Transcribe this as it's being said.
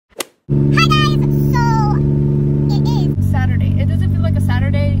Hi guys, so it is Saturday. It doesn't feel like a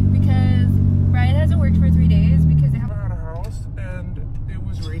Saturday because Brian hasn't worked for 3 days because they have at a house and it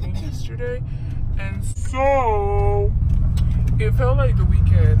was raining yesterday, and so it felt like the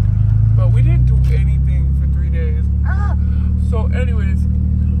weekend, but we didn't do anything for 3 days. So anyways,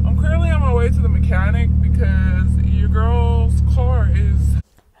 I'm currently on my way to the mechanic because your girl's car is...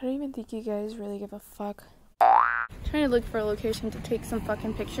 I don't even think you guys really give a fuck. Trying to look for a location to take some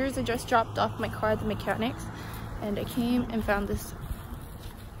fucking pictures. I just dropped off my car at the mechanics and I came and found this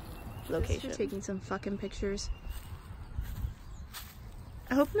location. Taking some fucking pictures.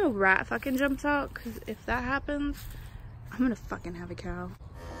 I hope no rat fucking jumps out, because if that happens, I'm gonna fucking have a cow.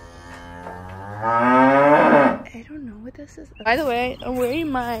 I don't know what this is. By the way, I'm wearing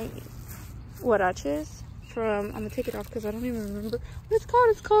my huaraches from, I'm gonna take it off because I don't even remember what it's called.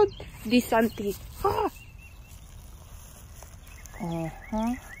 It's called Disanti.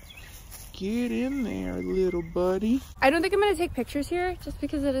 Get in there, little buddy. I don't think I'm gonna take pictures here just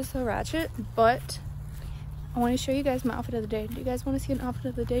because it is so ratchet, but I want to show you guys my outfit of the day. Do you guys want to see an outfit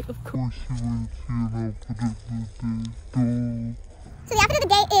of the day? Of course you want to see an outfit of the day. So the outfit of the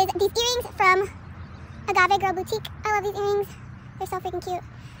day is these earrings from Agave Girl Boutique. I love these earrings. They're so freaking cute.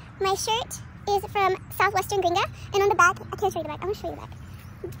 My shirt is from Southwestern Gringa, and on the back, I can't show you the back. I'm gonna show you the back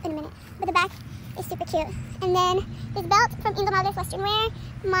in a minute. But the back is super cute. And then this belt from Indomaldes Western Wear,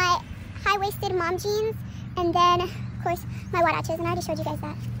 my high-waisted mom jeans, and then, of course, my huaraches. And I already showed you guys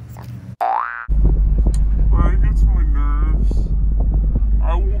that. So. When I get to my nerves,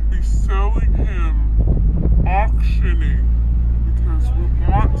 I will be selling him, auctioning, because we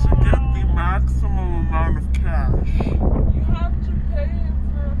want to get the maximum amount of cash. You have to pay him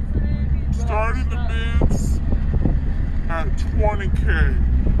for a pretty. Starting the bids at 20K.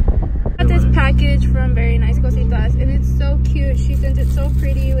 Got this package from Very Nice Cositas, and it's so cute. She sent it so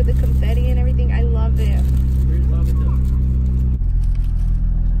pretty with the confetti and everything. I love it.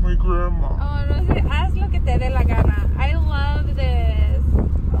 My grandma. Oh, no sé, haz lo que te dé la gana. I love this.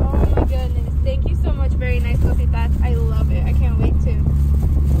 Oh my goodness. Thank you so much, Very Nice Cositas. I love it. I can't wait to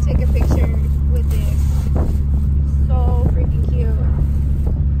take a picture with it. So freaking cute.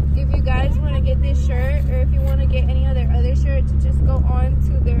 If you guys want to get this shirt, or if you want to get any of their other shirts, just go on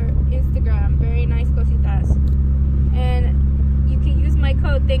to their Instagram, Very Nice Cositas. And you can use my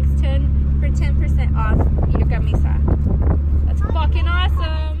code THANKS10 for 10% off your camisa. That's fucking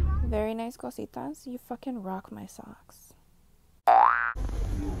awesome. Very Nice Cositas, you fucking rock my socks. I'm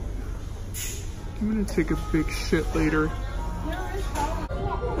gonna take a big shit later.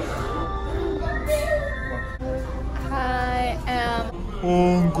 I am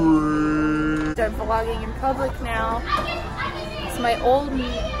hungry. Start vlogging in public now. It's my old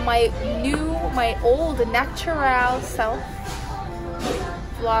natural self.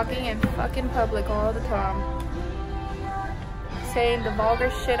 Vlogging in fucking public all the time. Saying the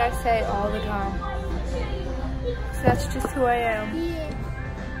vulgar shit I say all the time. So that's just who I am.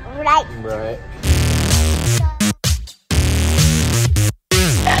 Right.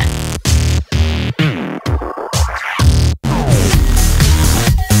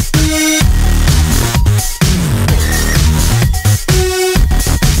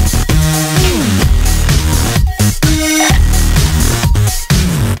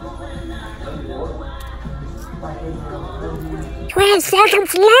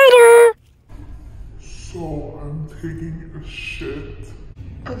 Seconds later. So I'm taking a shit.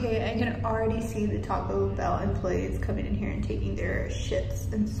 Okay, I can already see the Taco Bell employees coming in here and taking their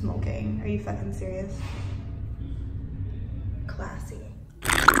shits and smoking. Are you fucking serious? Classy.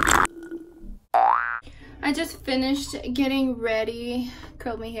 I just finished getting ready,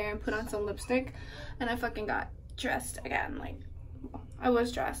 curled my hair and put on some lipstick, and I fucking got dressed again. Like, I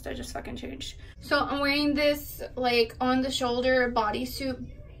was dressed, I just fucking changed. So I'm wearing this like on the shoulder bodysuit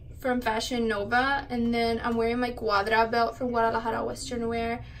from Fashion Nova, and then I'm wearing my Cuadra belt from Guadalajara Western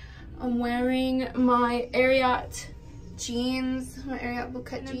Wear. I'm wearing my Ariat jeans, my Ariat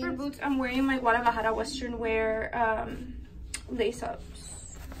bootcut jeans. For boots, I'm wearing my Guadalajara Western Wear lace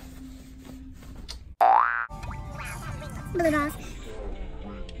ups.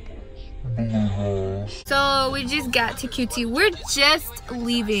 So we just got to QT. We're just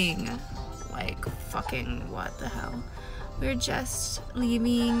leaving. Like fucking what the hell. We're just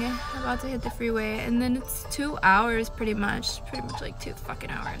leaving, about to hit the freeway, and then it's 2 hours pretty much like 2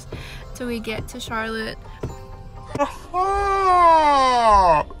 fucking hours till we get to Charlotte.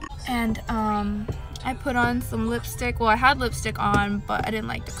 And I put on some lipstick. Well, I had lipstick on, but I didn't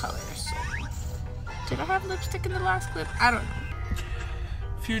like the color. So did I have lipstick in the last clip? I don't know.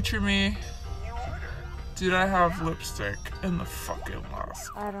 Future me Did I have lipstick in the fucking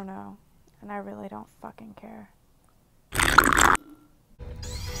mask? I don't know. And I really don't fucking care.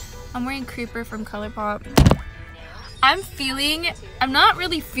 I'm wearing Creeper from ColourPop. I'm not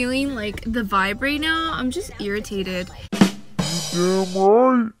really feeling like the vibe right now. I'm just irritated. Damn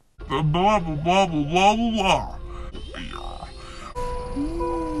right. The blah blah blah blah blah blah.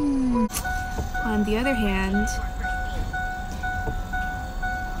 On the other hand,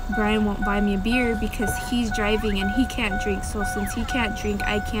 Brian won't buy me a beer because he's driving and he can't drink. So since he can't drink,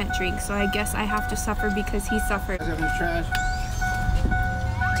 I can't drink. So I guess I have to suffer because he suffered. Trash.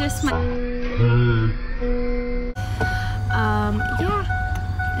 Just my yeah,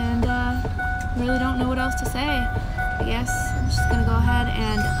 and really don't know what else to say. I guess I'm just gonna go ahead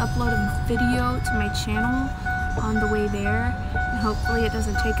and upload a video to my channel on the way there, and hopefully it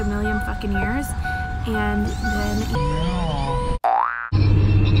doesn't take a million fucking years. And then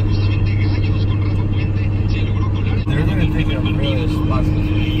They're gonna take it really responsible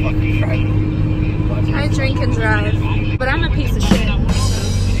fucking driving. I drink and drive, but I'm a piece of shit.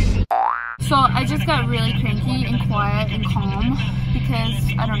 So I just got really cranky and quiet and calm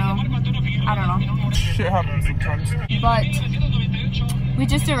because I don't know. Shit happens sometimes. But we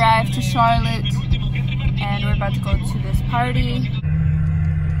just arrived to Charlotte and we're about to go to this party.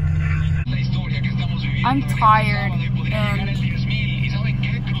 I'm tired and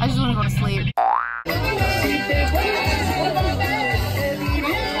I just want to go to sleep.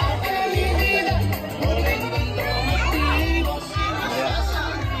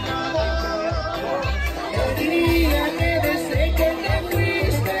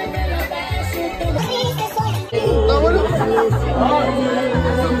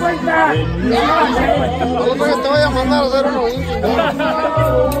 Te voy a mandar a hacer unos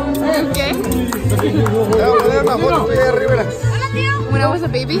 ¿Qué? una foto de arriba. When I was a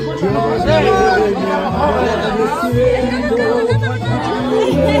baby?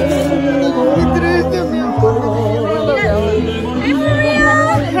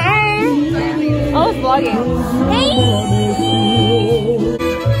 Hey! I was vlogging. Hey!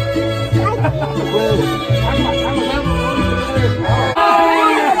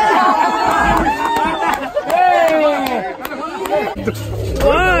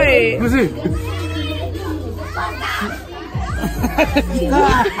 Why?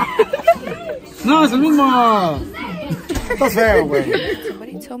 No, es el mismo. Está feo, güey.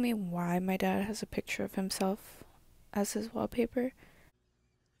 Somebody tell me why my dad has a picture of himself as his wallpaper.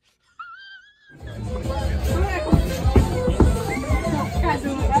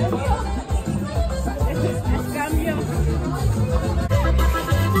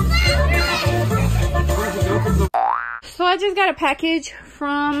 So I just got a package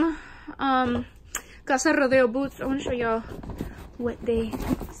from Casa Rodeo Boots. I want to show y'all what they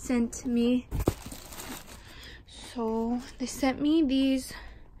sent me. So they sent me these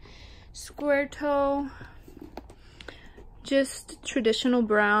square toe, just traditional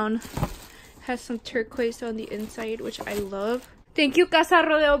brown, has some turquoise on the inside, which I love. Thank you, Casa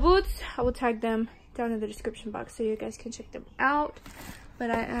Rodeo Boots. I will tag them down in the description box so you guys can check them out. But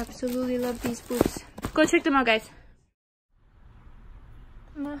I absolutely love these boots. Go check them out, guys.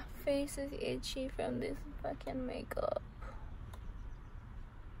 My face is itchy from this fucking makeup.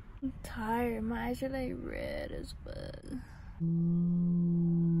 I'm tired. My eyes are like red as fuck.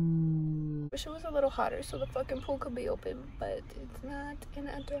 Wish it was a little hotter so the fucking pool could be open, but it's not, and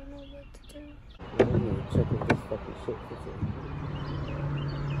I don't know what to do. Check if this fucking shit fits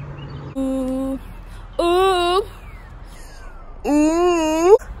in. Ooh. Ooh.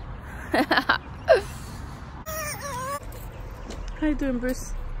 Ooh. How you doing,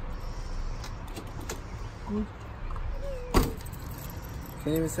 Bruce?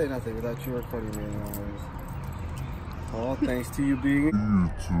 Can't even say nothing without you recording me anyways. All thanks to you being a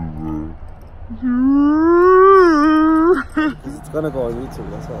YouTuber. It's gonna go on YouTube,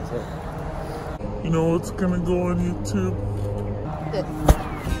 that's what I said. You know what's gonna go on YouTube?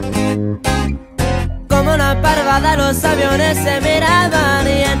 Como una parvada los aviones se miraban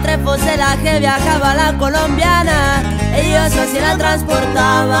y entre fuselaje viajaba la colombiana. Ellos así la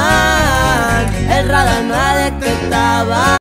transportaban, el radar no la detectaba.